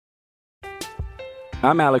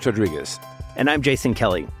I'm Alex Rodriguez. And I'm Jason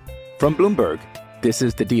Kelly. From Bloomberg, this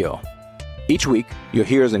is The Deal. Each week, you'll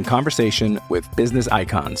hear us in conversation with business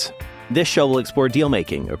icons. This show will explore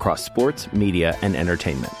deal-making across sports, media, and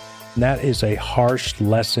entertainment. That is a harsh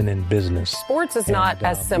lesson in business. Sports is not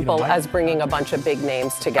as simple as bringing a bunch of big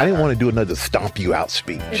names together. I didn't want to do another stomp you out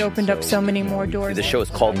speech. It opened up so many more doors. The show is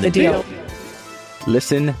called The Deal.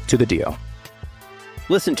 Listen to The Deal.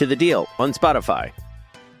 Listen to The Deal on Spotify.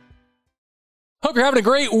 Hope you're having a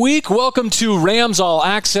great week. Welcome to Rams All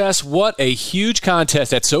Access. What a huge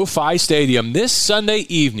contest at SoFi Stadium this Sunday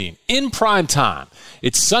evening in prime time.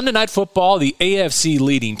 It's Sunday Night Football, the AFC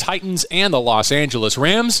leading Titans and the Los Angeles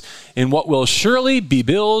Rams in what will surely be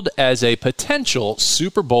billed as a potential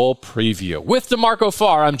Super Bowl preview. With DeMarco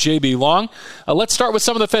Farr, I'm JB Long. Let's start with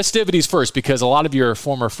some of the festivities first, because a lot of your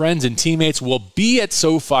former friends and teammates will be at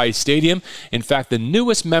SoFi Stadium. In fact, the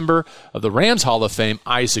newest member of the Rams Hall of Fame,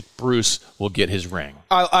 Isaac Bruce, will get his ring.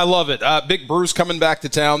 I love it. Big Bruce coming back to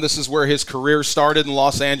town. This is where his career started in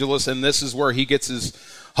Los Angeles, and this is where he gets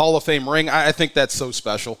his Hall of Fame ring. I think that's so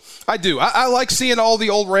special. I do. I like seeing all the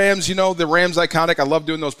old Rams, you know, the Rams Iconic. I love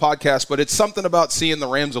doing those podcasts, but it's something about seeing the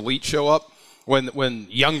Rams Elite show up when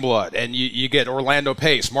Youngblood and you get Orlando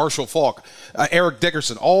Pace, Marshall Faulk, Eric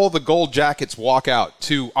Dickerson, all the Gold Jackets walk out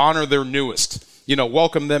to honor their newest,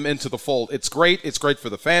 welcome them into the fold. It's great. It's great for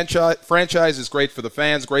the franchise. It's great for the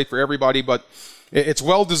fans, great for everybody, but it's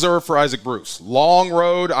well-deserved for Isaac Bruce. Long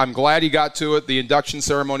road. I'm glad he got to it. The induction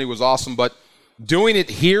ceremony was awesome, but doing it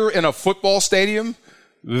here in a football stadium,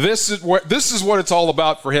 this is what it's all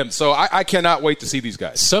about for him. So I cannot wait to see these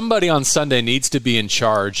guys. Somebody on Sunday needs to be in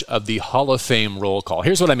charge of the Hall of Fame roll call.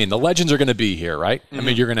 Here's what I mean. The legends are going to be here, right? Mm-hmm. I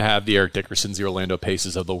mean, you're going to have the Eric Dickersons, the Orlando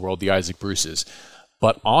Paces of the world, the Isaac Bruces.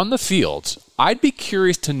 But on the field, I'd be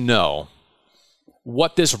curious to know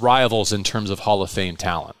what this rivals in terms of Hall of Fame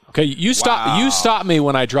talent. Okay, you stop me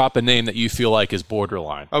when I drop a name that you feel like is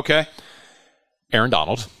borderline. Okay. Aaron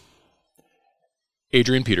Donald.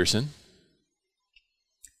 Adrian Peterson,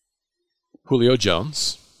 Julio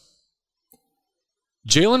Jones,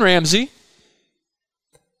 Jalen Ramsey,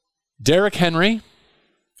 Derrick Henry.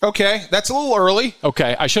 Okay, that's a little early.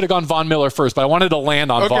 Okay, I should have gone Von Miller first, but I wanted to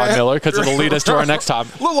land on Von Miller because it'll lead us to our next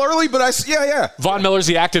topic. A little early, but yeah. Von Miller's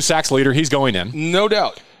the active sacks leader. He's going in. No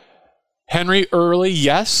doubt. Henry early,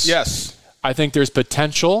 yes. Yes. I think there's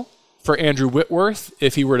potential for Andrew Whitworth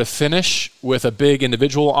if he were to finish with a big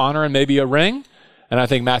individual honor and maybe a ring. And I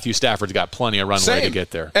think Matthew Stafford's got plenty of runway to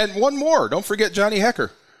get there. And one more. Don't forget Johnny Hecker.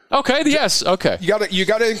 Okay, yes, okay. You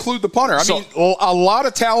got to include the punter. I mean, a lot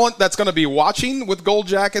of talent that's going to be watching with Gold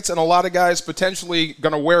Jackets and a lot of guys potentially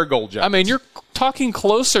going to wear Gold Jackets. I mean, you're talking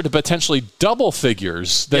closer to potentially double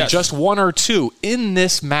figures than just one or two in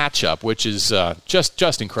this matchup, which is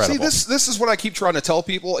just incredible. See, this is what I keep trying to tell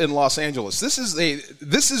people in Los Angeles. This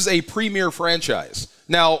is a premier franchise.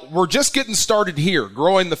 Now, we're just getting started here,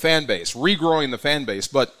 regrowing the fan base,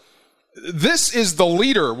 but this is the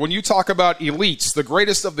leader. When you talk about elites, the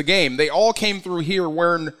greatest of the game, they all came through here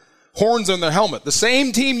wearing horns on their helmet. The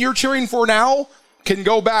same team you're cheering for now can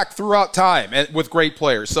go back throughout time with great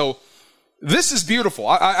players. So this is beautiful.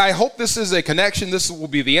 I hope this is a connection. This will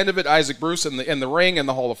be the end of it. Isaac Bruce in the ring and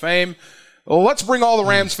the Hall of Fame. Let's bring all the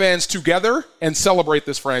Rams fans together and celebrate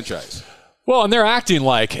this franchise. Well, and they're acting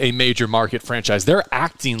like a major market franchise. They're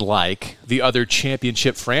acting like the other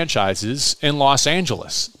championship franchises in Los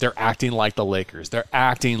Angeles. They're acting like the Lakers. They're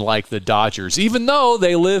acting like the Dodgers. Even though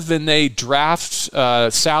they live in a draft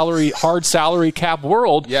hard salary cap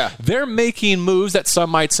world, they're making moves that some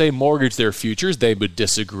might say mortgage their futures. They would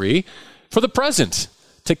disagree. For the present,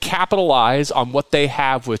 to capitalize on what they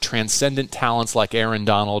have with transcendent talents like Aaron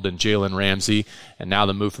Donald and Jalen Ramsey, and now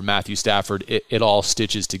the move for Matthew Stafford, it all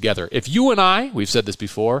stitches together. If you and I, we've said this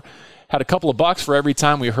before, had a couple of bucks for every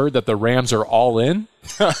time we heard that the Rams are all in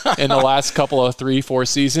the last couple of 3-4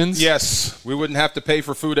 seasons. Yes, we wouldn't have to pay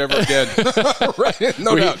for food ever again. Right?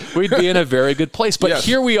 No doubt. We'd be in a very good place. But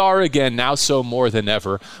here we are again, now so more than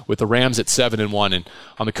ever, with the Rams at 7-1. And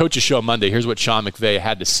on the Coach's Show Monday, here's what Sean McVay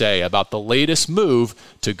had to say about the latest move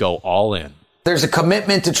to go all in. There's a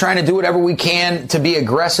commitment to trying to do whatever we can to be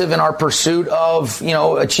aggressive in our pursuit of,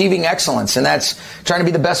 achieving excellence. And that's trying to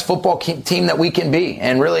be the best football team that we can be.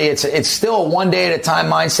 And really, it's still a one day at a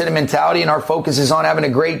time mindset and mentality. And our focus is on having a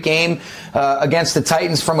great game against the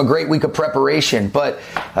Titans from a great week of preparation. But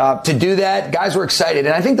to do that, guys were excited.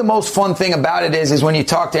 And I think the most fun thing about it is when you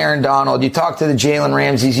talk to Aaron Donald, you talk to the Jalen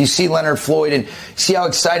Ramseys, you see Leonard Floyd and see how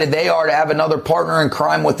excited they are to have another partner in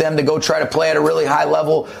crime with them to go try to play at a really high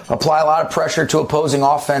level, apply a lot of pressure to opposing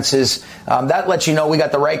offenses. That lets you know we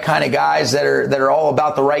got the right kind of guys that are all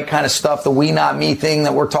about the right kind of stuff, the we not me thing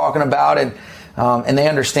that we're talking about. And and they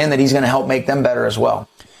understand that he's going to help make them better as well.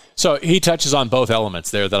 So he touches on both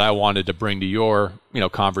elements there that I wanted to bring to your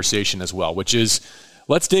conversation as well, which is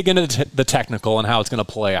let's dig into the technical and how it's going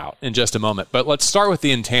to play out in just a moment. But let's start with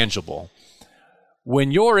the intangible.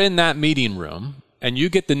 When you're in that meeting room and you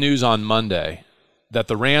get the news on Monday that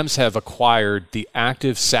the Rams have acquired the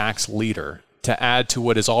active sacks leader to add to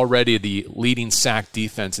what is already the leading sack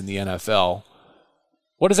defense in the NFL,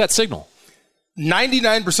 what does that signal?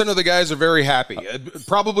 99% of the guys are very happy.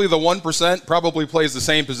 Probably the 1% probably plays the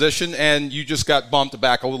same position, and you just got bumped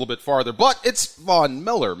back a little bit farther. But it's Von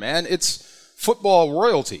Miller, man. It's football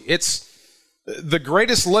royalty. It's the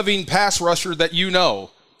greatest living pass rusher that you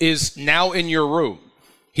know is now in your room.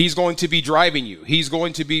 He's going to be driving you. He's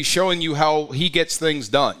going to be showing you how he gets things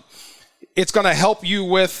done. It's going to help you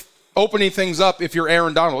with opening things up if you're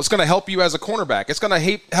Aaron Donald. It's going to help you as a cornerback. It's going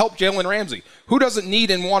to help Jalen Ramsey, who doesn't need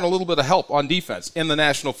and want a little bit of help on defense in the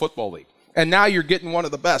National Football League. And now you're getting one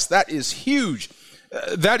of the best. That is huge.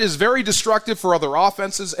 That is very destructive for other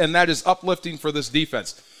offenses, and that is uplifting for this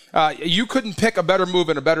defense. You couldn't pick a better move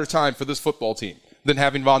and a better time for this football team than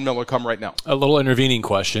having Von Miller come right now. A little intervening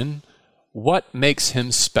question. What makes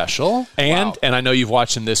him special? And I know you've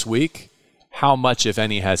watched him this week. How much, if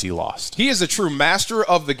any, has he lost? He is a true master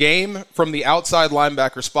of the game from the outside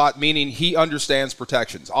linebacker spot, meaning he understands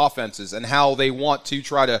protections, offenses, and how they want to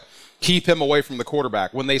try to keep him away from the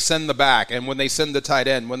quarterback. When they send the back and when they send the tight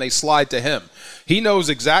end, when they slide to him, he knows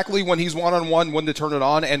exactly when he's one-on-one, when to turn it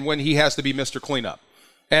on, and when he has to be Mr. Cleanup.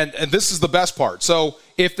 And this is the best part. So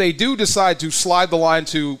if they do decide to slide the line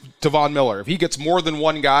to Von Miller, if he gets more than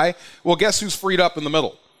one guy, well, guess who's freed up in the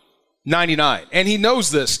middle? 99. And he knows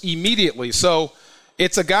this immediately. So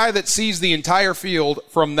it's a guy that sees the entire field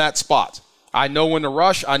from that spot. I know when to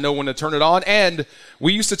rush. I know when to turn it on. And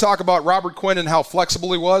we used to talk about Robert Quinn and how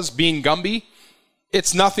flexible he was, being Gumby.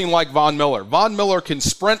 It's nothing like Von Miller. Von Miller can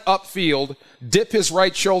sprint upfield, dip his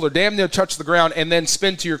right shoulder, damn near touch the ground, and then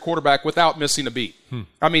spin to your quarterback without missing a beat.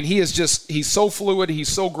 I mean, he's so fluid. He's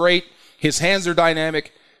so great. His hands are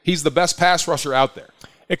dynamic. He's the best pass rusher out there.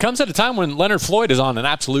 It comes at a time when Leonard Floyd is on an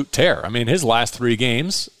absolute tear. I mean, his last 3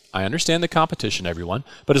 games, I understand the competition, everyone,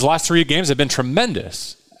 but his last 3 games have been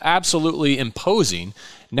tremendous, absolutely imposing.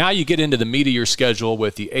 Now you get into the meat of your schedule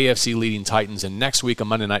with the AFC leading Titans, and next week a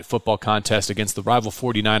Monday Night Football contest against the rival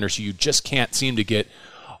 49ers, who you just can't seem to get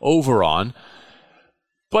over on.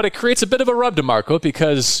 But it creates a bit of a rub to Marco,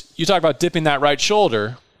 because you talk about dipping that right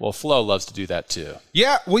shoulder. Well, Flo loves to do that too.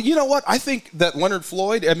 Yeah, well, you know what? I think that Leonard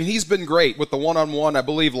Floyd, I mean, he's been great with the one-on-one. I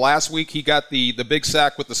believe last week he got the big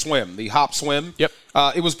sack with the swim, the hop swim. Yep.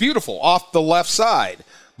 It was beautiful off the left side.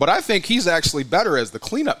 But I think he's actually better as the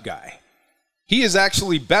cleanup guy. He is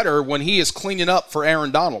actually better when he is cleaning up for Aaron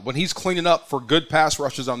Donald, when he's cleaning up for good pass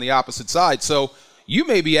rushes on the opposite side. So you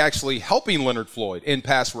may be actually helping Leonard Floyd in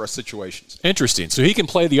pass rush situations. Interesting. So he can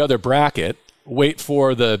play the other bracket, wait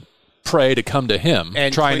for the prey to come to him,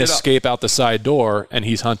 and trying to escape out the side door, and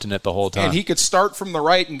he's hunting it the whole time. And he could start from the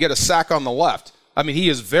right and get a sack on the left. I mean, he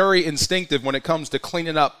is very instinctive when it comes to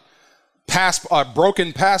cleaning up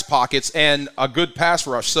broken pass pockets and a good pass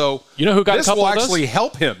rush. So you know who got a couple of those? This will actually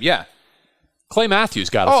help him, yeah. Clay Matthews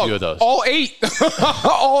got a few of those. All 8.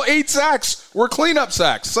 All 8 sacks were cleanup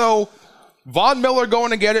sacks. So Von Miller going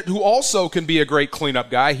to get it, who also can be a great cleanup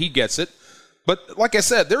guy. He gets it. But like I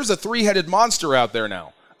said, there's a 3-headed monster out there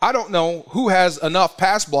now. I don't know who has enough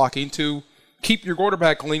pass blocking to keep your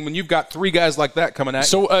quarterback clean when you've got 3 guys like that coming at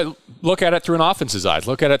you. So look at it through an offense's eyes.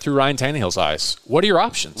 Look at it through Ryan Tannehill's eyes. What are your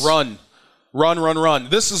options? Run.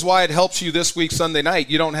 This is why it helps you this week Sunday night.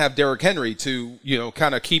 You don't have Derrick Henry to,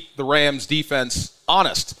 kind of keep the Rams defense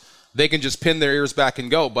honest. They can just pin their ears back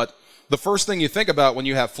and go. But the first thing you think about when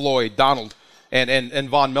you have Floyd, Donald, and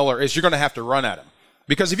Von Miller is you're going to have to run at him.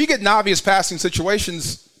 Because if you get in obvious passing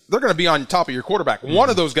situations, they're going to be on top of your quarterback. One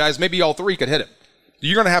of those guys, maybe all 3, could hit him.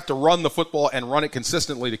 You're going to have to run the football and run it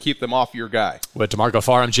consistently to keep them off your guy. With DeMarco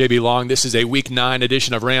Farr, I'm JB Long. This is a Week 9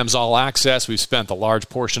 edition of Rams All Access. We've spent a large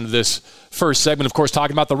portion of this first segment, of course,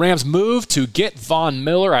 talking about the Rams' move to get Von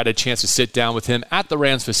Miller. I had a chance to sit down with him at the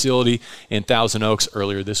Rams facility in Thousand Oaks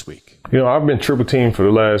earlier this week. I've been triple teamed for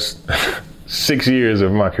the last 6 years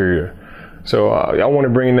of my career. So I want to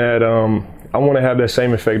bring that I want to have that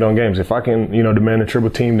same effect on games. If I can, demand a triple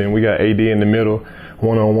team, then we got AD in the middle,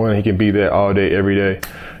 one-on-one. He can be there all day, every day.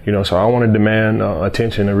 So I want to demand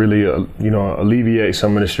attention and really, alleviate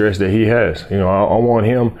some of the stress that he has. I want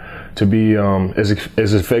him to be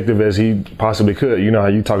as effective as he possibly could. You know how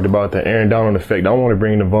you talked about the Aaron Donald effect. I want to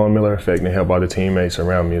bring the Von Miller effect and help other teammates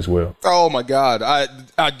around me as well. Oh my God,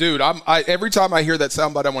 dude! Every time I hear that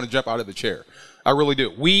soundbite, I want to jump out of the chair. I really do.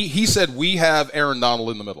 He said we have Aaron Donald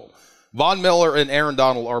in the middle. Von Miller and Aaron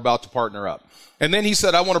Donald are about to partner up. And then he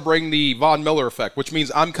said, I want to bring the Von Miller effect, which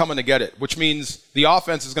means I'm coming to get it, which means the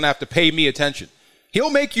offense is going to have to pay me attention. He'll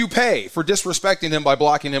make you pay for disrespecting him by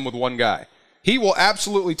blocking him with one guy. He will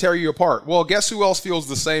absolutely tear you apart. Well, guess who else feels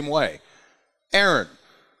the same way? Aaron.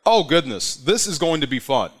 Oh, goodness. This is going to be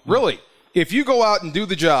fun. Really. If you go out and do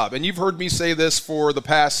the job, and you've heard me say this for the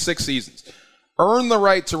past 6 seasons, earn the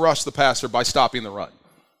right to rush the passer by stopping the run.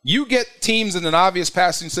 You get teams in an obvious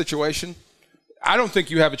passing situation, I don't think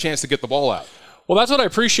you have a chance to get the ball out. Well, that's what I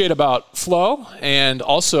appreciate about Flo, and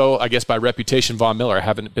also, I guess by reputation, Von Miller. I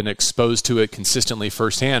haven't been exposed to it consistently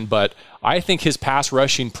firsthand, but I think his pass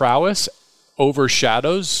rushing prowess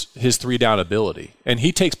overshadows his three-down ability, and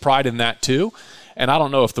he takes pride in that too, and I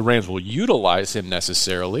don't know if the Rams will utilize him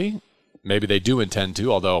necessarily. Maybe they do intend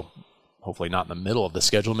to, although hopefully not in the middle of the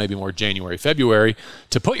schedule, maybe more January, February,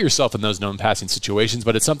 to put yourself in those known passing situations,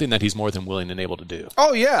 but it's something that he's more than willing and able to do.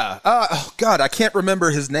 Oh, yeah. God, I can't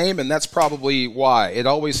remember his name, and that's probably why. It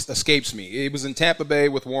always escapes me. He was in Tampa Bay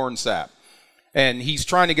with Warren Sapp, and he's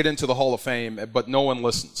trying to get into the Hall of Fame, but no one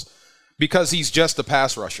listens because he's just a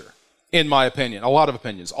pass rusher, in my opinion, a lot of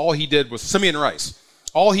opinions. All he did was Simeon Rice.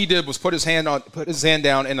 All he did was put his hand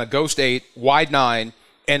down in a ghost 8, wide 9,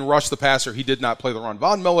 and rush the passer. He did not play the run.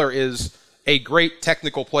 Von Miller is a great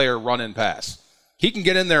technical player, run and pass. He can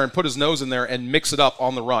get in there and put his nose in there and mix it up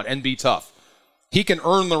on the run and be tough. He can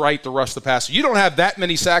earn the right to rush the passer. You don't have that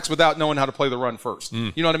many sacks without knowing how to play the run first.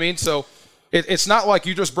 You know what I mean? So it's not like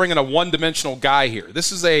you just bring in a one-dimensional guy here.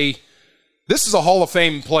 This is a Hall of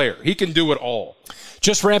Fame player. He can do it all.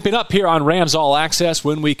 Just ramping up here on Rams All Access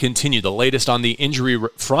when we continue. The latest on the injury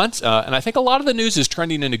front, and I think a lot of the news is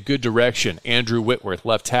trending in a good direction. Andrew Whitworth,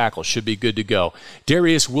 left tackle, should be good to go.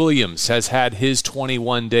 Darius Williams has had his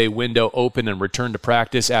 21-day window open and returned to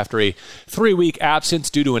practice after a 3-week absence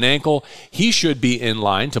due to an ankle. He should be in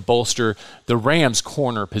line to bolster the Rams'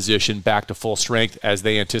 corner position back to full strength as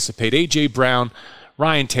they anticipate A.J. Brown,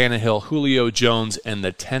 Ryan Tannehill, Julio Jones, and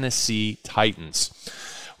the Tennessee Titans.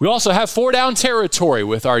 We also have 4 Down territory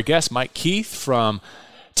with our guest, Mike Keith from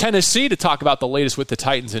Tennessee, to talk about the latest with the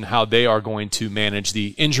Titans and how they are going to manage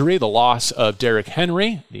the injury, the loss of Derrick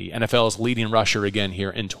Henry, the NFL's leading rusher again here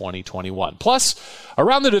in 2021. Plus,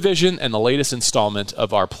 around the division and the latest installment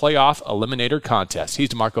of our playoff eliminator contest. He's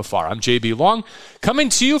DeMarco Farr. I'm JB Long, coming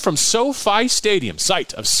to you from SoFi Stadium,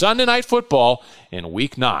 site of Sunday Night Football in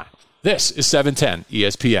Week 9. This is 710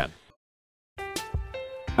 ESPN.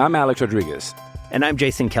 I'm Alex Rodriguez. And I'm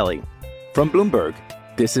Jason Kelly. From Bloomberg,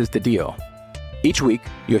 this is The Deal. Each week,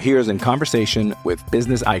 you'll hear us in conversation with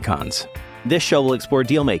business icons. This show will explore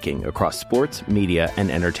deal-making across sports, media,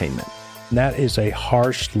 and entertainment. That is a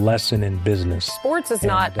harsh lesson in business. Sports is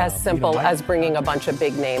not as simple as bringing a bunch of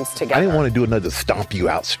big names together. I didn't want to do another stomp you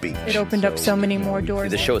out speech. It opened up so many more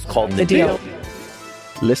doors. The show is called The Deal.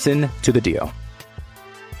 Listen to The Deal.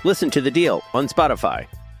 Listen to The Deal on Spotify.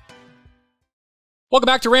 Welcome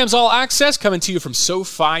back to Rams All Access, coming to you from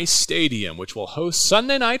SoFi Stadium, which will host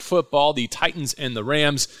Sunday Night Football, the Titans and the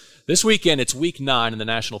Rams. This weekend, it's Week 9 in the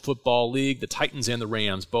National Football League. The Titans and the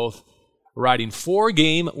Rams both riding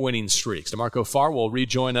 4-game winning streaks. DeMarco Farr will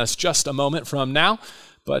rejoin us just a moment from now.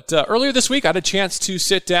 But earlier this week, I had a chance to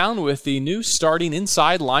sit down with the new starting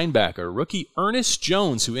inside linebacker, rookie Ernest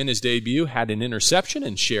Jones, who in his debut had an interception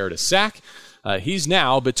and shared a sack. He's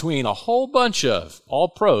now between a whole bunch of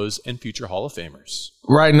All-Pros and future Hall of Famers.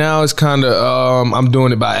 Right now, it's kind of, I'm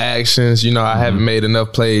doing it by actions. You know, I haven't made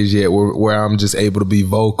enough plays yet where I'm just able to be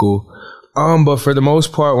vocal. But for the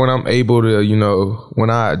most part, when I'm able to, you know,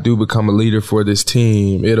 when I do become a leader for this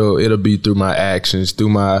team, it'll be through my actions, through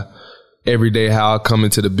my everyday, how I come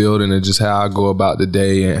into the building and just how I go about the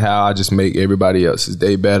day and how I just make everybody else's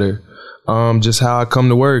day better. Just how I come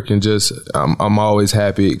to work and just I'm always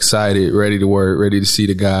happy, excited, ready to work, ready to see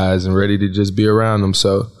the guys and ready to just be around them.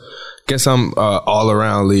 So I guess I'm all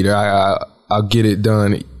around leader. I'll get it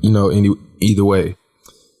done, you know, either way.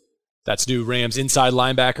 That's new Rams inside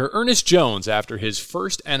linebacker Ernest Jones after his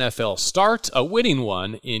first NFL start, a winning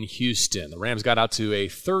one in Houston. The Rams got out to a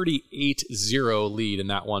 38-0 lead in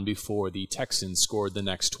that one before the Texans scored the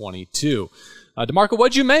next 22. DeMarco,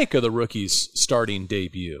 what'd you make of the rookie's starting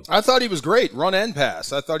debut? I thought he was great, run and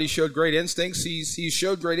pass. I thought he showed great instincts. He's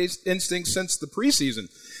showed great instincts since the preseason.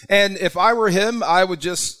 And if I were him, I would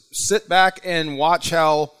just sit back and watch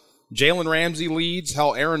how Jalen Ramsey leads,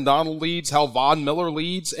 how Aaron Donald leads, how Von Miller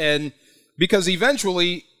leads, and because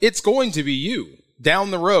eventually it's going to be you down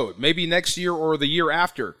the road, maybe next year or the year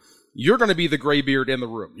after. You're going to be the graybeard in the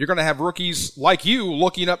room. You're going to have rookies like you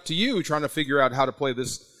looking up to you, trying to figure out how to play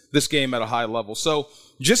this this game at a high level. So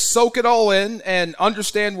just soak it all in and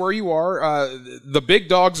understand where you are. The big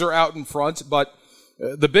dogs are out in front, but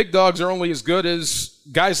the big dogs are only as good as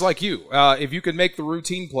guys like you. If you can make the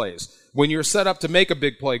routine plays, when you're set up to make a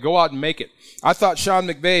big play, go out and make it. I thought Sean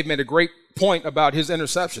McVay made a great point about his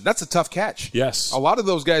interception. That's a tough catch. Yes. A lot of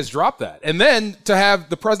those guys drop that. And then to have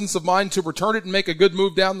the presence of mind to return it and make a good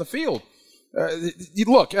move down the field.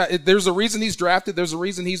 Look, there's a reason he's drafted. There's a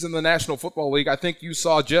reason he's in the National Football League. I think you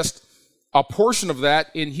saw just a portion of that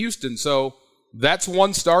in Houston. So that's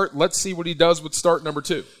one start. Let's see what he does with start number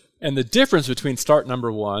 2. And the difference between start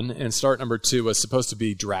number 1 and start number 2 was supposed to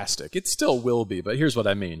be drastic. It still will be, but here's what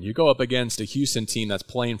I mean. You go up against a Houston team that's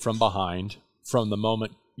playing from behind from the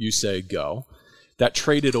moment you say go, that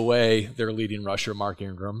traded away their leading rusher, Mark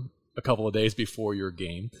Ingram, a couple of days before your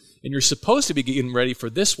game. And you're supposed to be getting ready for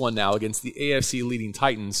this one now against the AFC leading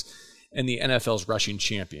Titans and the NFL's rushing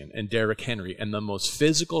champion and Derrick Henry and the most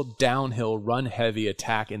physical downhill run-heavy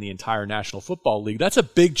attack in the entire National Football League. That's a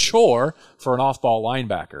big chore for an off-ball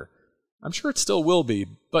linebacker. I'm sure it still will be,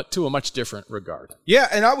 but to a much different regard. Yeah,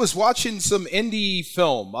 and I was watching some Indy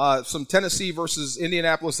film, some Tennessee versus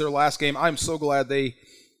Indianapolis, their last game. I'm so glad they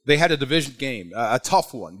had a division game, a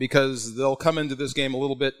tough one, because they'll come into this game a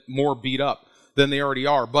little bit more beat up than they already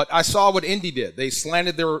are. But I saw what Indy did. They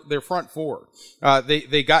slanted their front four.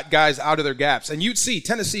 They got guys out of their gaps. And you'd see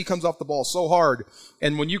Tennessee comes off the ball so hard,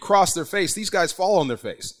 and when you cross their face, these guys fall on their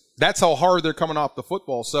face. That's how hard they're coming off the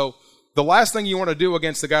football. So the last thing you want to do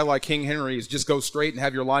against a guy like King Henry is just go straight and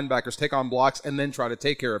have your linebackers take on blocks and then try to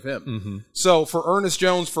take care of him. Mm-hmm. So for Ernest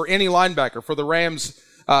Jones, for any linebacker, for the Rams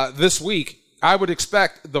this week, I would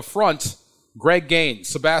expect the front, Greg Gaines,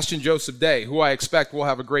 Sebastian Joseph Day, who I expect will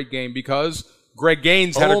have a great game because Greg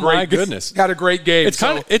Gaines had a great game. It's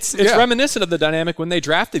kind of it's reminiscent of the dynamic when they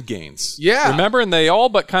drafted Gaines. Yeah. Remember, and they all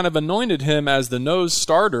but kind of anointed him as the nose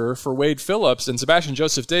starter for Wade Phillips, and Sebastian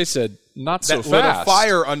Joseph Day said, not so fast. That lit a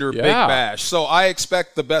fire under Big Bash. So I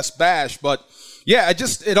expect the best Bash, but yeah,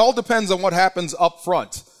 it all depends on what happens up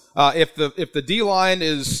front. If the D-line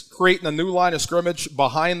is creating a new line of scrimmage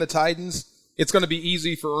behind the Titans, it's going to be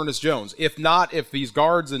easy for Ernest Jones. If not, if these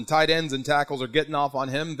guards and tight ends and tackles are getting off on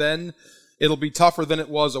him, then it'll be tougher than it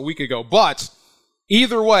was a week ago. But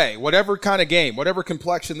either way, whatever kind of game, whatever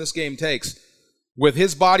complexion this game takes, with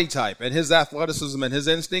his body type and his athleticism and his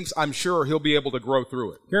instincts, I'm sure he'll be able to grow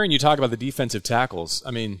through it. Hearing you talk about the defensive tackles,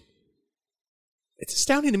 I mean, it's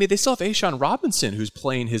astounding to me. They still have A'Shawn Robinson, who's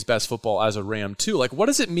playing his best football as a Ram, too. Like, what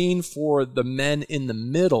does it mean for the men in the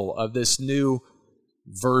middle of this new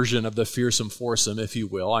version of the fearsome foursome, if you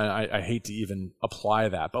will? I hate to even apply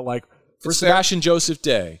that. But, like, for Sebastian Joseph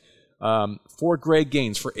Day, for Greg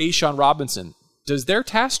Gaines, for A'Shawn Robinson, does their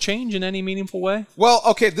task change in any meaningful way? Well,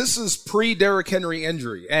 okay, this is pre-Derrick Henry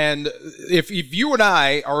injury. And if you and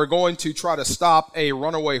I are going to try to stop a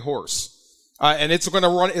runaway horse, and it's going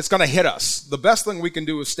to hit us, the best thing we can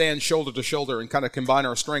do is stand shoulder to shoulder and kind of combine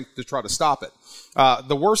our strength to try to stop it.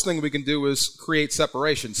 The worst thing we can do is create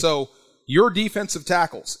separation. So your defensive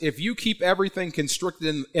tackles, if you keep everything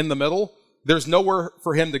constricted in the middle, there's nowhere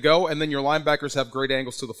for him to go, and then your linebackers have great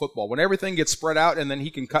angles to the football. When everything gets spread out and then he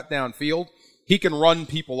can cut downfield, he can run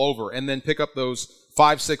people over and then pick up those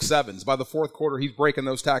 5, 6, 7s. By the fourth quarter, he's breaking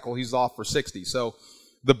those tackles. He's off for 60. So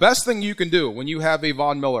the best thing you can do when you have a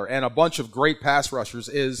Von Miller and a bunch of great pass rushers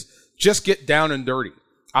is just get down and dirty.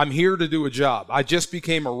 I'm here to do a job. I just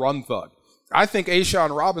became a run thug. I think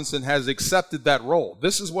A'Shawn Robinson has accepted that role.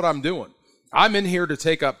 This is what I'm doing. I'm in here to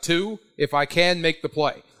take up 2 if I can make the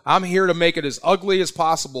play. I'm here to make it as ugly as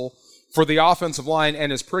possible for the offensive line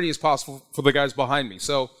and as pretty as possible for the guys behind me.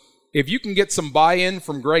 So if you can get some buy-in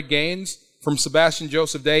from Greg Gaines, from Sebastian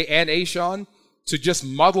Joseph Day, and A'Shawn to just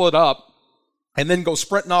muddle it up and then go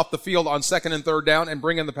sprinting off the field on 2nd and 3rd down and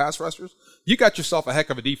bring in the pass rushers, you got yourself a heck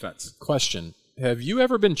of a defense. Question. Have you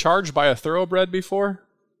ever been charged by a thoroughbred before?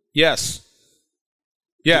 Yes.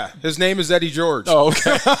 Yeah, his name is Eddie George. Oh,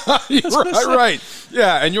 okay. right.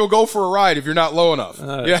 Yeah, and you'll go for a ride if you're not low enough.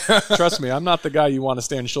 Yeah. Trust me, I'm not the guy you want to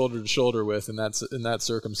stand shoulder to shoulder with in that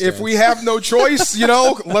circumstance. If we have no choice,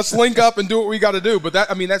 let's link up and do what we got to do. But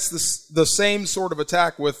that's the same sort of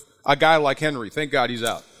attack with a guy like Henry. Thank God he's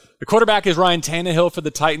out. The quarterback is Ryan Tannehill for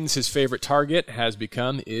the Titans. His favorite target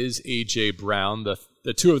is A.J. Brown.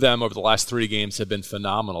 The two of them over the last 3 games have been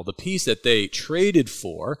phenomenal. The piece that they traded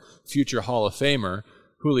for, future Hall of Famer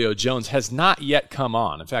Julio Jones, has not yet come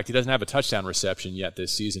on. In fact, he doesn't have a touchdown reception yet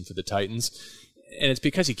this season for the Titans, and it's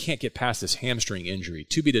because he can't get past this hamstring injury.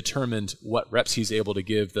 To be determined what reps he's able to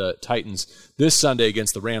give the Titans this Sunday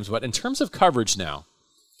against the Rams. But in terms of coverage now,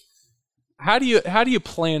 how do you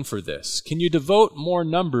plan for this? Can you devote more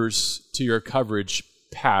numbers to your coverage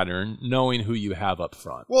pattern, knowing who you have up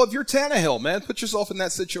front. Well, if you're Tannehill, man, put yourself in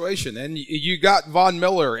that situation. And you got Von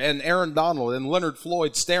Miller and Aaron Donald and Leonard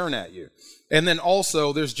Floyd staring at you. And then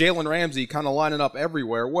also there's Jalen Ramsey kind of lining up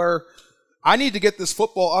everywhere where I need to get this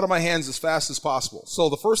football out of my hands as fast as possible. So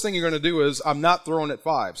the first thing you're going to do is I'm not throwing at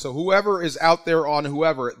 5. So whoever is out there on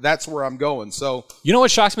whoever, that's where I'm going. So you know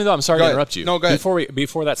what shocks me, though? I'm sorry to interrupt you. No, go ahead.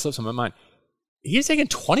 Before that slips on my mind, he's taking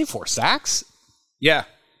 24 sacks? Yeah.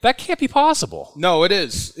 That can't be possible. No, it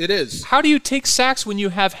is. It is. How do you take sacks when you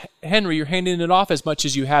have Henry, you're handing it off as much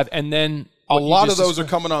as you have, and then a lot of those are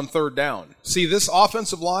coming on third down. See, this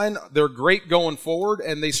offensive line, they're great going forward,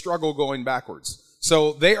 and they struggle going backwards.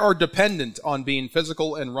 So they are dependent on being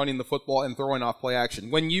physical and running the football and throwing off play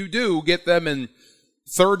action. When you do get them in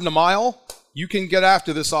third and a mile, you can get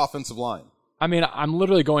after this offensive line. I mean, I'm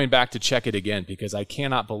literally going back to check it again because I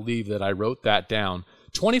cannot believe that I wrote that down.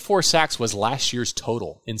 24 sacks was last year's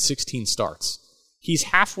total in 16 starts. He's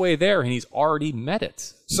halfway there, and he's already met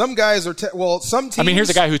it. Some guys are some teams... I mean,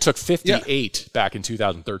 here's a guy who took 58 back in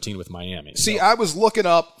 2013 with Miami. See, I was looking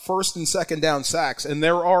up first and second down sacks, and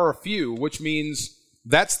there are a few, which means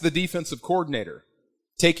that's the defensive coordinator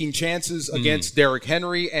taking chances against Derrick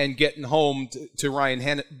Henry and getting home to Ryan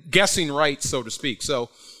Hannon, guessing right, so to speak.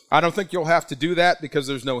 So I don't think you'll have to do that because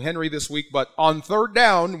there's no Henry this week. But on third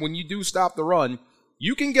down, when you do stop the run,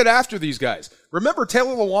 you can get after these guys. Remember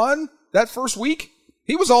Taylor Lewan that first week?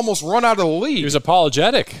 He was almost run out of the league. He was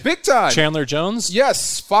apologetic. Big time. Chandler Jones?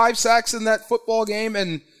 Yes, 5 sacks in that football game,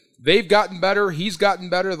 and they've gotten better. He's gotten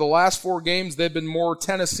better. The last 4 games, they've been more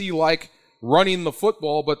Tennessee-like running the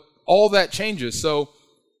football, but all that changes. So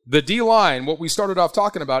the D-line, what we started off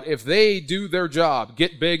talking about, if they do their job,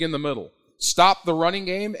 get big in the middle, stop the running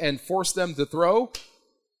game, and force them to throw,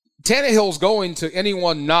 Tannehill's going to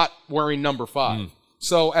anyone not wearing number 5.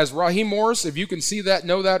 So as Raheem Morris, if you can see that,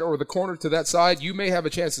 know that, or the corner to that side, you may have a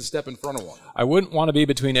chance to step in front of one. I wouldn't want to be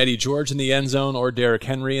between Eddie George in the end zone or Derrick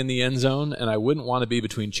Henry in the end zone, and I wouldn't want to be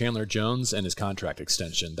between Chandler Jones and his contract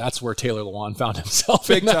extension. That's where Taylor Lewan found himself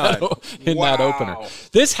in that opener.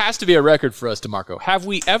 This has to be a record for us, DeMarco. Have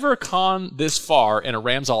we ever gone this far in a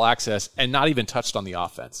Rams All Access and not even touched on the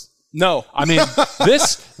offense? No. I mean,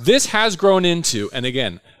 this has grown into, and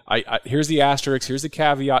again, here's the asterisk, here's the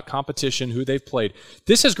caveat, competition, who they've played.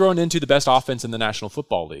 This has grown into the best offense in the National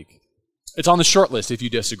Football League. It's on the short list if you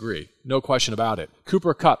disagree. No question about it.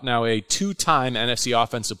 Cooper Kupp, now a 2-time NFC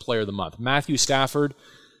Offensive Player of the Month. Matthew Stafford,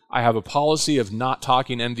 I have a policy of not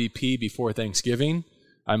talking MVP before Thanksgiving.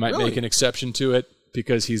 I might make an exception to it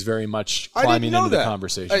because he's very much climbing into the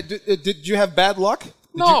conversation. Did you have bad luck?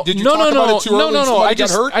 No. Did you talk about it too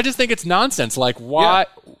early? I just think it's nonsense. Like, why?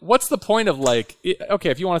 Yeah. What's the point of okay,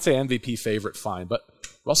 if you want to say MVP favorite, fine. But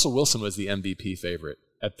Russell Wilson was the MVP favorite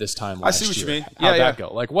at this time last year. I see what you mean. How'd that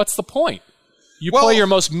go? Like, what's the point? You play your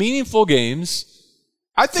most meaningful games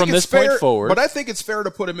from this point forward. But I think it's fair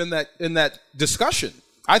to put him in that discussion.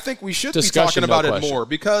 I think we should be talking about it more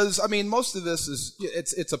because, I mean, most of this is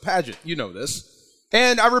it's a pageant. You know this.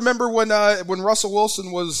 And I remember when Russell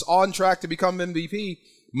Wilson was on track to become MVP,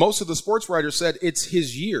 most of the sports writers said it's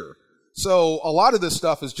his year. So a lot of this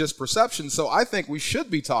stuff is just perception. So I think we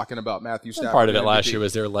should be talking about Matthew Stafford. Part of it last year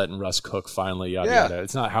was they're letting Russ cook finally, yada.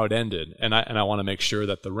 It's not how it ended. And I want to make sure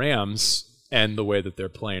that the Rams and the way that they're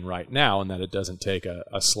playing right now and that it doesn't take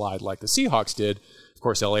a slide like the Seahawks did. Of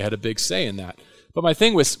course, LA had a big say in that. But my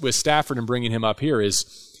thing with Stafford and bringing him up here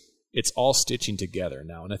is it's all stitching together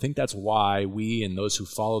now. And I think that's why we and those who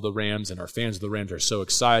follow the Rams and are fans of the Rams are so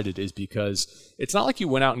excited is because it's not like you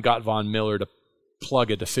went out and got Von Miller to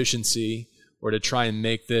plug a deficiency or to try and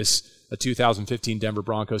make this a 2015 Denver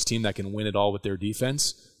Broncos team that can win it all with their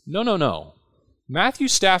defense. No. Matthew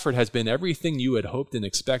Stafford has been everything you had hoped and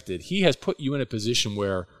expected. He has put you in a position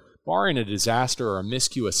where, barring a disaster or a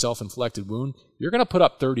miscue, a self-inflicted wound, you're going to put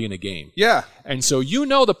up 30 in a game. Yeah. And so you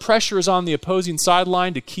know the pressure is on the opposing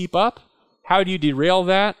sideline to keep up. How do you derail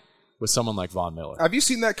that? With someone like Von Miller. Have you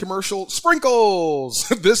seen that commercial? Sprinkles!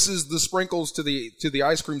 This is the sprinkles to the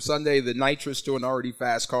ice cream sundae, the nitrous to an already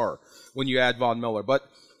fast car when you add Von Miller. But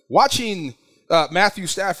watching Matthew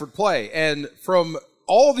Stafford play, and from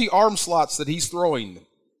all the arm slots that he's throwing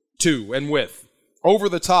to and with, over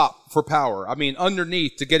the top for power, I mean,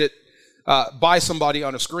 underneath to get it by somebody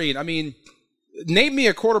on a screen. I mean, name me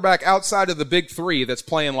a quarterback outside of the big three that's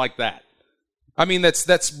playing like that. I mean,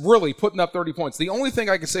 that's really putting up 30 points. The only thing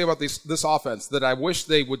I can say about this offense that I wish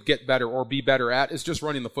they would get better or be better at is just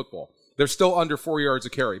running the football. They're still under 4 yards a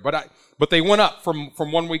carry. But they went up from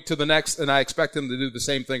 1 week to the next, and I expect them to do the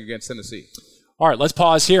same thing against Tennessee. All right, let's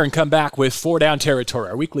pause here and come back with 4 Down Territory,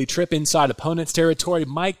 our weekly trip inside opponents' territory.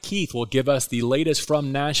 Mike Keith will give us the latest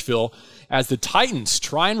from Nashville as the Titans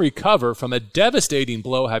try and recover from a devastating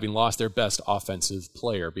blow, having lost their best offensive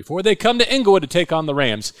player before they come to Inglewood to take on the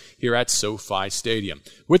Rams here at SoFi Stadium.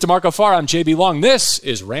 With DeMarco Farr, I'm JB Long. This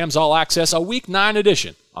is Rams All Access, a Week 9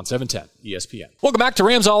 edition on 710 ESPN. Welcome back to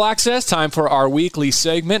Rams All Access. Time for our weekly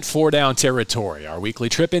segment, 4 Down Territory, our weekly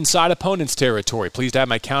trip inside opponents' territory. Pleased to have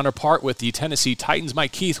my counterpart with the Tennessee Titans,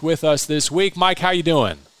 Mike Keith, with us this week. Mike, how you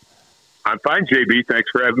doing? I'm fine, JB. Thanks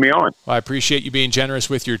for having me on. Well, I appreciate you being generous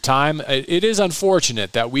with your time. It is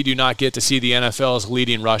unfortunate that we do not get to see the NFL's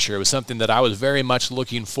leading rusher. It was something that I was very much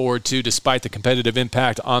looking forward to, despite the competitive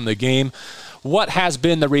impact on the game. What has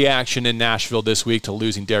been the reaction in Nashville this week to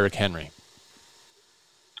losing Derrick Henry?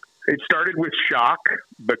 It started with shock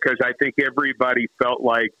because I think everybody felt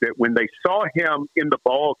like that when they saw him in the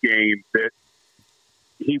ball game that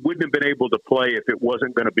he wouldn't have been able to play if it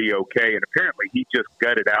wasn't going to be okay. And apparently he just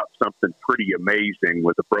gutted out something pretty amazing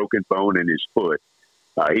with a broken bone in his foot.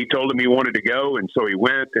 He told him he wanted to go, and so he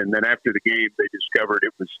went. And then after the game, they discovered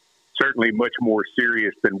it was certainly much more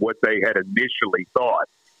serious than what they had initially thought.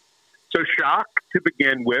 So shock to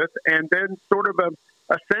begin with, and then sort of a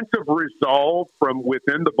sense of resolve from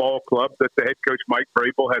within the ball club that the head coach, Mike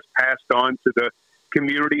Vrabel, has passed on to the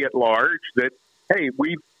community at large that, hey,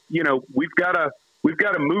 we've got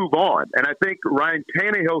to move on. And I think Ryan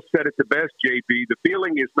Tannehill said it the best, JB. The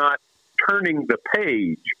feeling is not turning the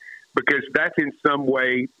page because that's in some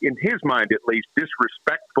way, in his mind at least,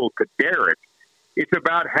 disrespectful to Derrick. It's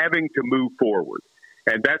about having to move forward.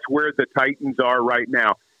 And that's where the Titans are right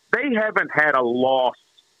now. They haven't had a loss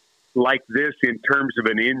like this in terms of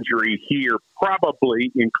an injury here probably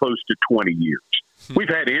in close to 20 years. We've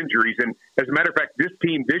had injuries, and as a matter of fact, this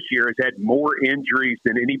team this year has had more injuries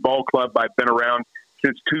than any ball club I've been around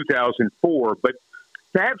since 2004. But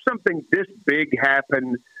to have something this big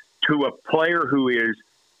happen to a player who is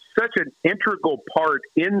such an integral part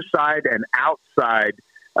inside and outside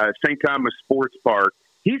St. Thomas Sports Park,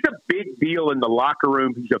 he's a big deal in the locker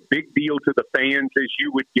room. He's a big deal to the fans, as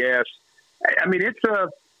you would guess. I mean, it's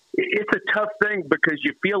a tough thing because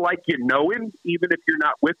you feel like you know him, even if you're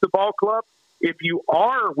not with the ball club. If you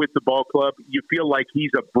are with the ball club, you feel like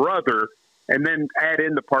he's a brother, and then add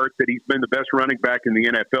in the part that he's been the best running back in the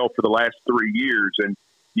NFL for the last 3 years, and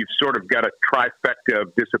you've sort of got a trifecta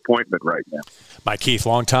of disappointment right now. Mike Keith,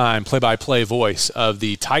 longtime play-by-play voice of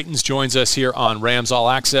the Titans, joins us here on Rams All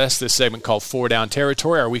Access, this segment called 4 Down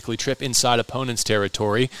Territory, our weekly trip inside opponents'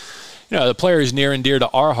 territory. You know, the player who's near and dear to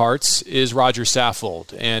our hearts is Roger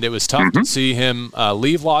Saffold, and it was tough to see him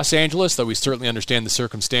leave Los Angeles, though we certainly understand the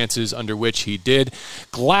circumstances under which he did.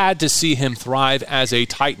 Glad to see him thrive as a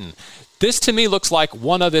Titan. This, to me, looks like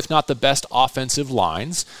one of, if not the best offensive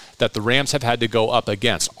lines that the Rams have had to go up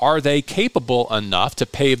against. Are they capable enough to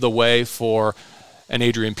pave the way for an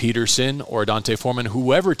Adrian Peterson or Dante Foreman,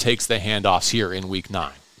 whoever takes the handoffs here in Week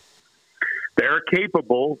 9? They're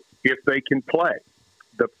capable if they can play.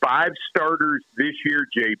 The 5 starters this year,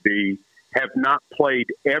 JB, have not played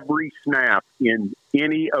every snap in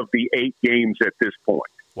any of the 8 games at this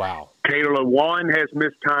point. Wow. Taylor Lewan has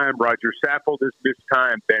missed time. Roger Saffold has missed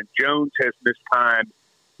time. Ben Jones has missed time.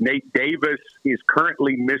 Nate Davis is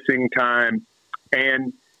currently missing time.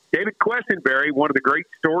 And David Quessenberry, one of the great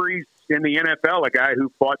stories in the NFL, a guy who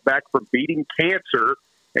fought back from beating cancer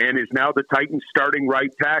and is now the Titans' starting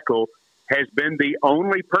right tackle, has been the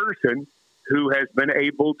only person who has been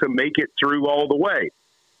able to make it through all the way.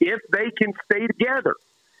 If they can stay together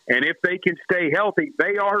and if they can stay healthy,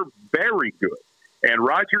 they are very good. And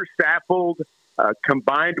Roger Saffold,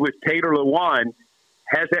 combined with Taylor Lewan,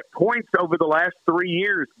 has at points over the last 3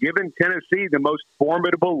 years given Tennessee the most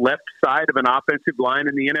formidable left side of an offensive line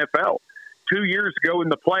in the NFL. 2 years ago in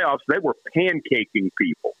the playoffs, they were pancaking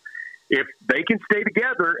people. If they can stay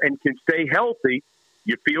together and can stay healthy,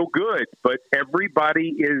 you feel good. But everybody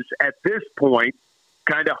is, at this point,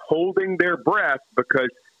 kind of holding their breath because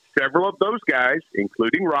several of those guys,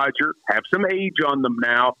 including Roger, have some age on them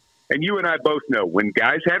now. And you and I both know when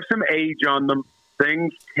guys have some age on them,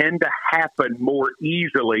 things tend to happen more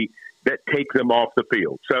easily that take them off the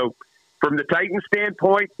field. So from the Titans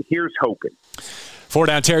standpoint, here's hoping. 4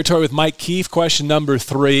 Down Territory with Mike Keith. Question number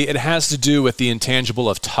 3. It has to do with the intangible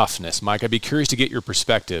of toughness. Mike, I'd be curious to get your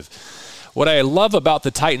perspective. What I love about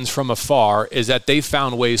the Titans from afar is that they've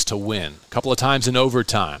found ways to win. A couple of times in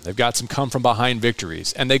overtime. They've got some come-from-behind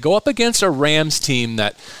victories. And they go up against a Rams team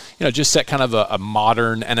that, just set kind of a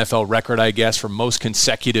modern NFL record, I guess, for most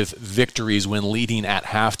consecutive victories when leading at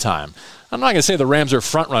halftime. I'm not going to say the Rams are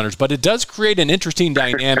front runners, but it does create an interesting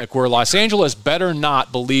dynamic where Los Angeles better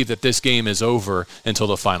not believe that this game is over until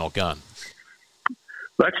the final gun.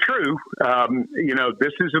 That's true.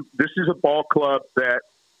 This is a ball club that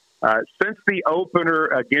since the opener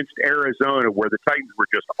against Arizona, where the Titans were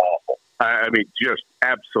just awful. Just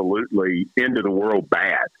absolutely end of the world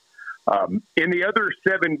bad. In the other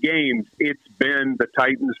 7 games, it's been the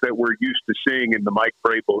Titans that we're used to seeing in the Mike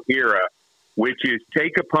Vrabel era, which is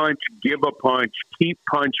take a punch, give a punch, keep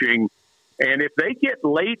punching. And if they get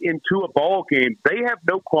late into a ball game, they have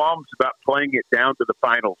no qualms about playing it down to the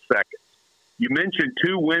final seconds. You mentioned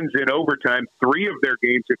 2 wins in overtime. 3 of their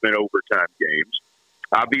games have been overtime games.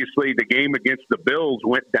 Obviously, the game against the Bills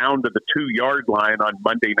went down to the 2-yard line on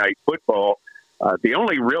Monday Night Football. The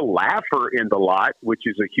only real laugher in the lot, which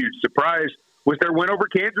is a huge surprise, was their win over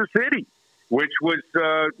Kansas City, which was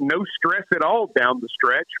no stress at all down the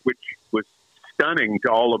stretch, which was stunning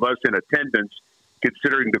to all of us in attendance,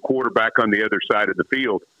 considering the quarterback on the other side of the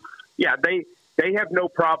field. Yeah, they have no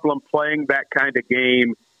problem playing that kind of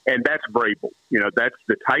game, and that's Vrabel. That's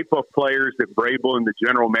the type of players that Vrabel and the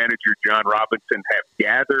general manager, John Robinson, have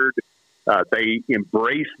gathered. They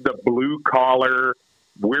embrace the blue-collar,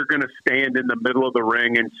 we're going to stand in the middle of the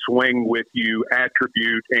ring and swing with you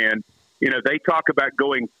attribute. And, they talk about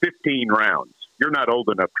going 15 rounds. You're not old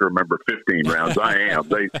enough to remember 15 rounds. I am.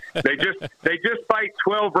 They just fight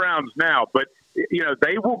 12 rounds now, but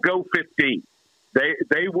they will go 15.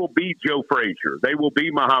 They will be Joe Frazier. They will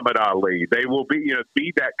be Muhammad Ali. They will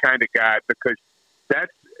be that kind of guy, because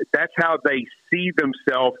that's how they see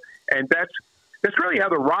themselves, and that's really how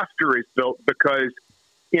the roster is built. Because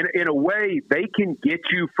in a way, they can get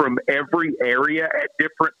you from every area at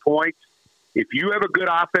different points. If you have a good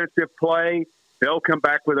offensive play, they'll come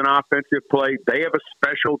back with an offensive play. They have a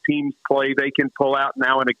special teams play they can pull out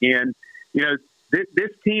now and again.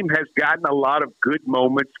 This team has gotten a lot of good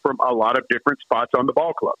moments from a lot of different spots on the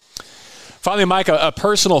ball club. Finally, Mike, a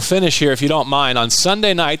personal finish here, if you don't mind. On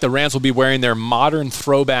Sunday night, the Rams will be wearing their modern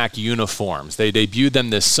throwback uniforms. They debuted them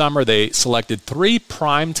this summer. They selected 3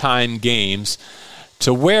 primetime games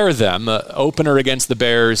to wear them. Opener against the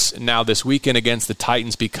Bears, now this weekend against the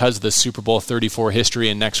Titans because of the Super Bowl 34 history,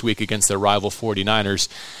 and next week against their rival 49ers.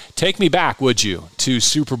 Take me back, would you, to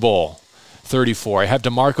Super Bowl 34. I have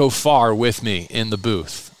DeMarco Farr with me in the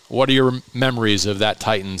booth. What are your memories of that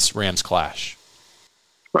Titans-Rams clash?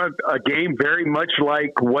 Well, a game very much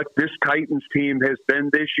like what this Titans team has been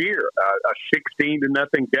this year. A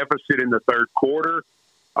 16-0 deficit in the third quarter,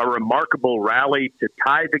 a remarkable rally to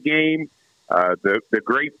tie the game, the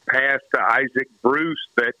great pass to Isaac Bruce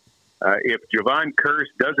that if Javon Curse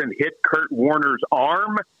doesn't hit Kurt Warner's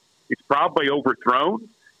arm, it's probably overthrown.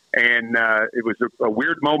 And it was a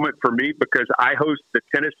weird moment for me because I host the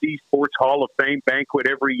Tennessee Sports Hall of Fame banquet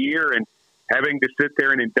every year, and having to sit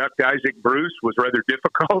there and induct Isaac Bruce was rather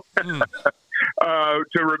difficult. For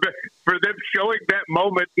them showing that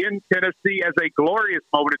moment in Tennessee as a glorious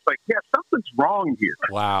moment, it's like, yeah, something's wrong here.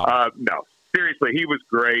 Wow. No, seriously, he was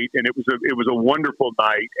great, and it was a wonderful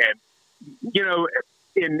night. And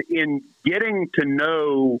in getting to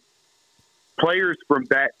know players from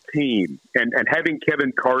that team and having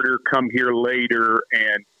Kevin Carter come here later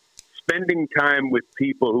and spending time with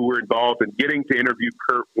people who were involved and getting to interview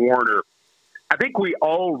Kurt Warner, I think we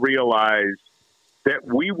all realized that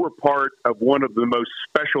we were part of one of the most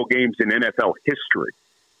special games in NFL history.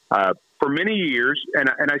 For many years, and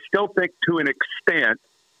I still think to an extent,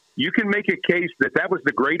 you can make a case that was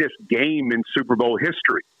the greatest game in Super Bowl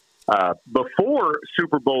history. Before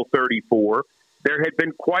Super Bowl 34, there had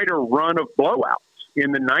been quite a run of blowouts.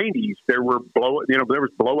 In the 90s, there was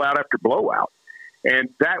blowout after blowout. And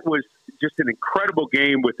that was just an incredible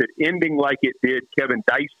game with it ending like it did. Kevin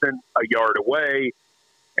Dyson a yard away,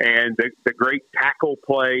 and the great tackle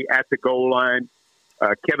play at the goal line.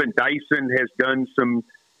 Kevin Dyson has done some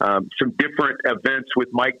different events with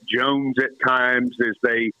Mike Jones at times as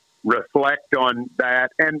they reflect on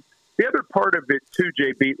that. And the other part of it, too,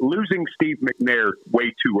 JB, losing Steve McNair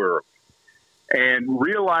way too early and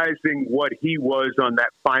realizing what he was on that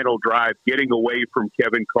final drive, getting away from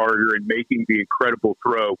Kevin Carter and making the incredible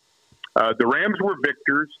throw. The Rams were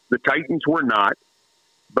victors. The Titans were not.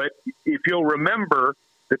 But if you'll remember,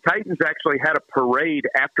 the Titans actually had a parade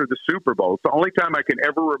after the Super Bowl. It's the only time I can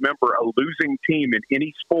ever remember a losing team in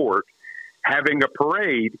any sport having a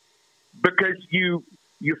parade, because you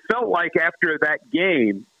felt like after that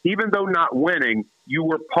game, even though not winning, you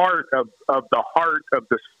were part of the heart of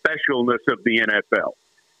the specialness of the NFL.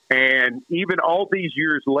 And even all these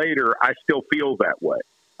years later, I still feel that way.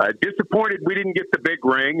 Disappointed we didn't get the big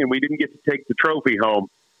ring and we didn't get to take the trophy home,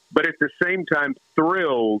 but at the same time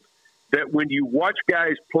thrilled that when you watch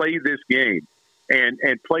guys play this game and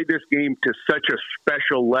play this game to such a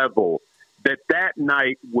special level, that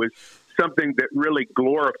night was something that really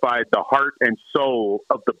glorified the heart and soul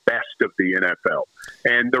of the best of the NFL.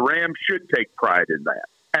 And the Rams should take pride in that.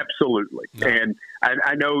 Absolutely. No. And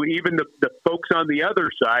I know even the folks on the other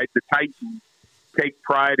side, the Titans, take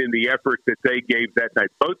pride in the effort that they gave that night.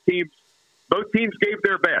 Both teams gave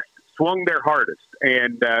their best, swung their hardest,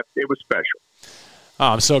 and it was special. Oh,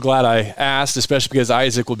 I'm so glad I asked, especially because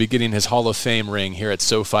Isaac will be getting his Hall of Fame ring here at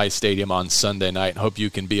SoFi Stadium on Sunday night. Hope you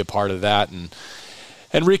can be a part of that and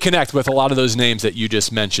reconnect with a lot of those names that you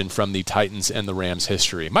just mentioned from the Titans and the Rams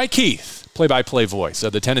history. Mike Keith, play-by-play voice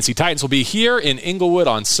of the Tennessee Titans, will be here in Inglewood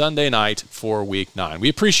on Sunday night for Week 9. We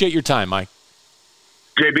appreciate your time, Mike.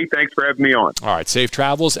 JB, thanks for having me on. All right, safe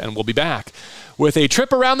travels, and we'll be back with a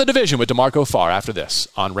trip around the division with DeMarco Farr after this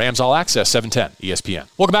on Rams All Access, 710 ESPN.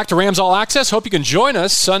 Welcome back to Rams All Access. Hope you can join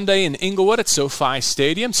us Sunday in Inglewood at SoFi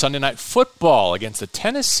Stadium. Sunday Night Football against the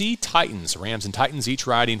Tennessee Titans. Rams and Titans each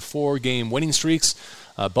riding 4-game winning streaks,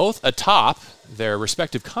 both atop their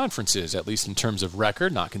respective conferences, at least in terms of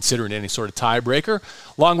record, not considering any sort of tiebreaker.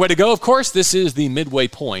 Long way to go, of course. This is the midway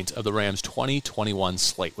point of the Rams' 2021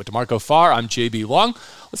 slate. With DeMarco Farr, I'm JB Long.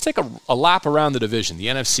 Let's take a lap around the division, the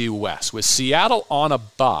NFC West, with Seattle on a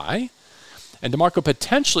bye, and DeMarco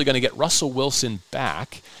potentially going to get Russell Wilson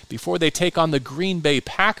back before they take on the Green Bay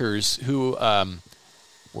Packers, who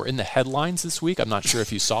were in the headlines this week. I'm not sure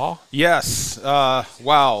if you saw. Yes.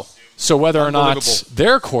 Wow. So whether or not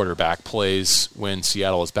their quarterback plays when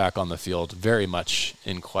Seattle is back on the field, very much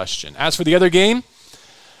in question. As for the other game,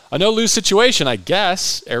 a no-lose situation, I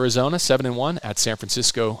guess. Arizona 7-1 at San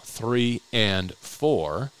Francisco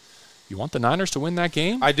 3-4. You want the Niners to win that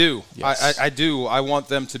game? I do. Yes. I do. I want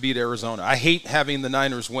them to beat Arizona. I hate having the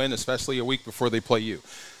Niners win, especially a week before they play you.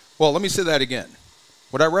 Well, let me say that again.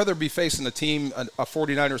 Would I rather be facing a team, a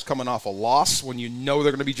 49ers coming off a loss when you know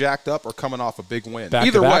they're going to be jacked up, or coming off a big win?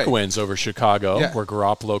 Back-to-back wins over Chicago, where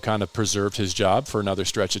Garoppolo kind of preserved his job for another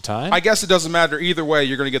stretch of time. I guess it doesn't matter. Either way,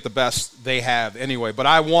 you're going to get the best they have anyway. But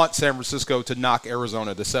I want San Francisco to knock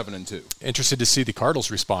Arizona to 7-2. Interested to see the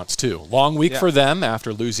Cardinals' response, too. Long week for them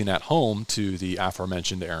after losing at home to the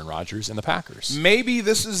aforementioned Aaron Rodgers and the Packers. Maybe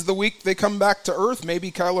this is the week they come back to earth.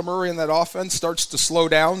 Maybe Kyler Murray and that offense starts to slow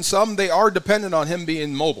down some. They are dependent on him being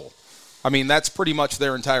mobile. I mean, that's pretty much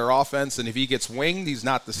their entire offense, and if he gets winged, he's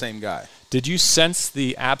not the same guy. Did you sense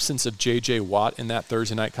the absence of J.J. Watt in that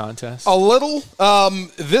Thursday night contest? A little.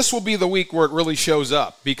 This will be the week where it really shows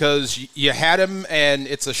up, because you had him, and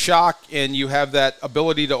it's a shock, and you have that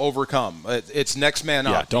ability to overcome. It's next man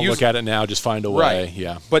up. Yeah, don't look at it now. Just find a way. Right.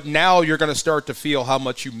 Yeah. But now you're going to start to feel how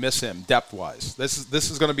much you miss him depth-wise. This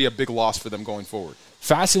is going to be a big loss for them going forward.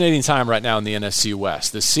 Fascinating time right now in the NFC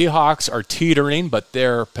West. The Seahawks are teetering, but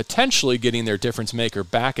they're potentially getting their difference maker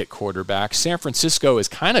back at quarterback. San Francisco is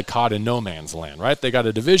kind of caught in no man's land, right? They got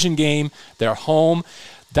a division game. They're home.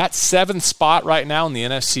 That 7th spot right now in the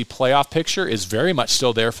NFC playoff picture is very much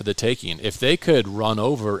still there for the taking. If they could run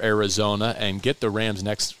over Arizona and get the Rams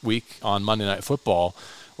next week on Monday Night Football,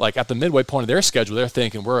 like at the midway point of their schedule, they're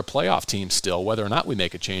thinking we're a playoff team still, whether or not we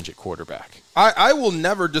make a change at quarterback. I will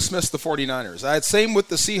never dismiss the 49ers. Same with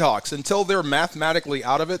the Seahawks. Until they're mathematically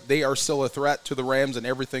out of it, they are still a threat to the Rams and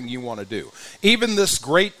everything you want to do. Even this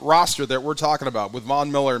great roster that we're talking about with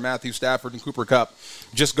Von Miller, Matthew Stafford, and Cooper Kupp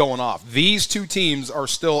just going off, these two teams are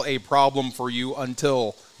still a problem for you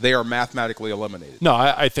until they are mathematically eliminated. No,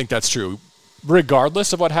 I think that's true.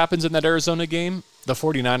 Regardless of what happens in that Arizona game, the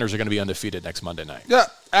 49ers are going to be undefeated next Monday night. Yeah,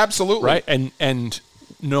 absolutely. Right? And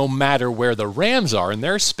no matter where the Rams are in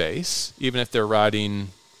their space, even if they're riding,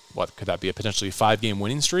 what could that be, a potentially 5-game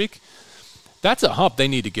winning streak, that's a hump they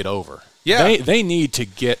need to get over. Yeah. They need to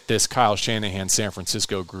get this Kyle Shanahan San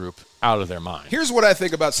Francisco group out of their mind. Here's what I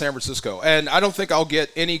think about San Francisco, and I don't think I'll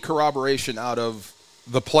get any corroboration out of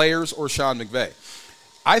the players or Sean McVay.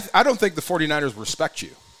 I don't think the 49ers respect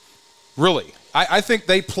you. Really. I think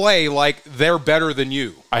they play like they're better than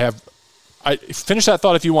you. I finish that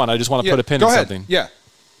thought if you want. I just want to put a pin in something. Yeah.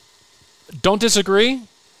 Don't disagree,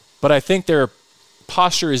 but I think their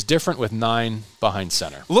posture is different with 9 behind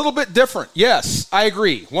center. A little bit different. Yes, I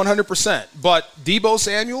agree, 100%. But Deebo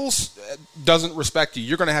Samuels doesn't respect you.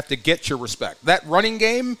 You're going to have to get your respect. That running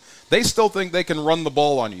game, they still think they can run the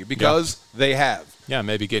ball on you because they have. Yeah,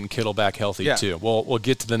 maybe getting Kittle back healthy too. We'll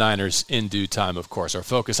get to the Niners in due time, of course. Our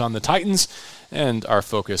focus on the Titans and our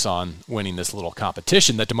focus on winning this little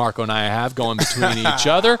competition that DeMarco and I have going between each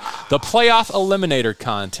other, the Playoff Eliminator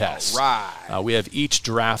Contest. Right. We have each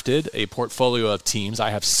drafted a portfolio of teams.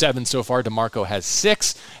 I have 7 so far. DeMarco has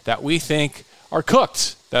 6 that we think are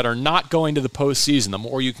cooked, that are not going to the postseason. The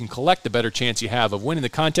more you can collect, the better chance you have of winning the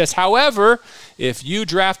contest. However, if you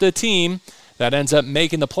draft a team that ends up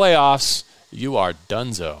making the playoffs, you are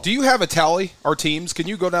donezo. Do you have a tally, our teams? Can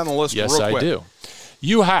you go down the list real quick? Yes, I do.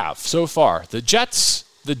 You have, so far, the Jets,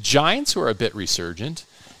 the Giants, who are a bit resurgent,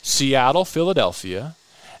 Seattle, Philadelphia,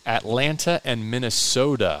 Atlanta, and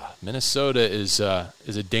Minnesota. Minnesota is a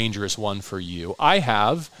dangerous one for you. I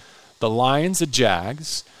have the Lions, the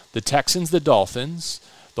Jags, the Texans, the Dolphins,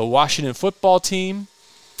 the Washington football team,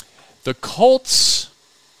 the Colts,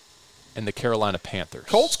 and the Carolina Panthers.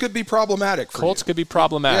 Colts could be problematic for Colts you. could be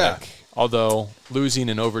problematic. Yeah. Although losing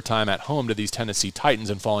in overtime at home to these Tennessee Titans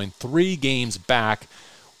and falling 3 games back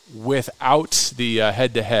without the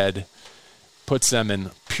head-to-head puts them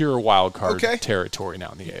in pure wild card territory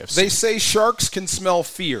now in the AFC. They say sharks can smell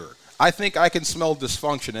fear. I think I can smell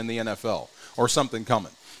dysfunction in the NFL or something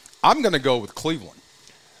coming. I'm going to go with Cleveland.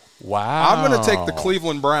 Wow. I'm going to take the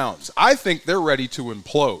Cleveland Browns. I think they're ready to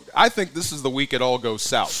implode. I think this is the week it all goes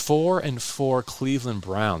south. 4-4 Cleveland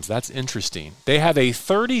Browns. That's interesting. They have a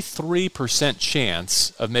 33%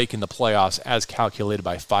 chance of making the playoffs as calculated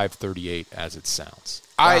by 538 as it sounds.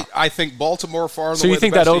 Wow. I think Baltimore far and away. So you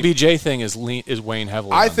think that team. OBJ thing is weighing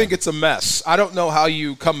heavily? I think it's a mess. I don't know how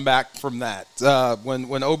you come back from that.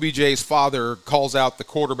 When OBJ's father calls out the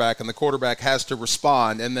quarterback and the quarterback has to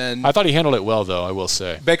respond, and then I thought he handled it well, though. I will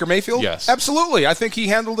say Baker Mayfield. Yes, absolutely. I think he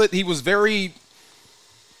handled it. He was very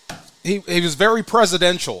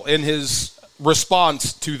presidential in his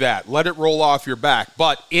response to that. Let it roll off your back.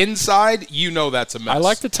 But inside, that's a mess. I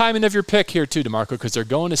like the timing of your pick here, too, DeMarco, because they're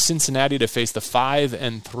going to Cincinnati to face the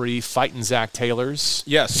 5-3 fighting Zach Taylors.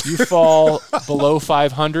 Yes. You fall below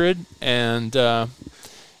 500, and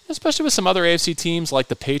especially with some other AFC teams like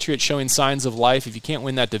the Patriots showing signs of life. If you can't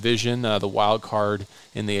win that division, the wild card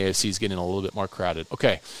in the AFC is getting a little bit more crowded.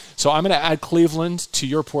 Okay, so I'm going to add Cleveland to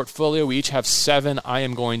your portfolio. We each have 7. I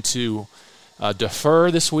am going to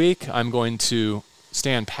defer this week. I'm going to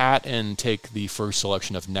stand pat and take the first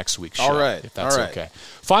selection of next week's show. All right. If that's okay.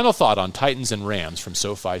 Final thought on Titans and Rams from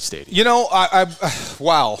SoFi Stadium.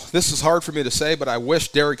 Wow, this is hard for me to say, but I wish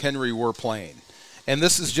Derrick Henry were playing. And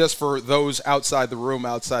this is just for those outside the room,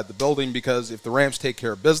 outside the building, because if the Rams take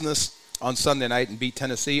care of business on Sunday night and beat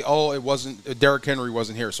Tennessee, Derrick Henry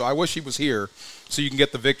wasn't here. So I wish he was here so you can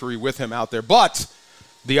get the victory with him out there. But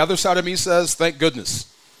the other side of me says, thank goodness.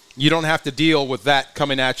 You don't have to deal with that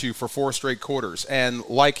coming at you for 4 straight quarters. And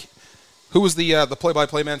who was the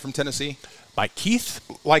play-by-play man from Tennessee? Mike Keith.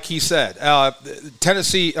 Like he said,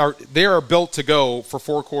 Tennessee they are built to go for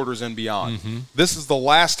 4 quarters and beyond. Mm-hmm. This is the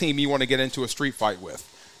last team you want to get into a street fight with.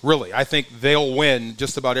 Really, I think they'll win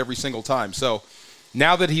just about every single time. So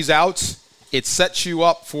now that he's out, it sets you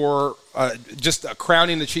up for just a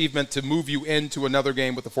crowning achievement to move you into another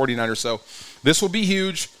game with the 49ers. So this will be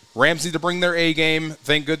huge. Rams need to bring their A game.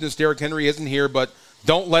 Thank goodness Derrick Henry isn't here, but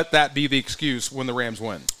don't let that be the excuse when the Rams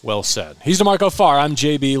win. Well said. He's DeMarco Farr. I'm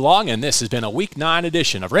JB Long, and this has been a Week 9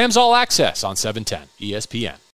 edition of Rams All Access on 710 ESPN.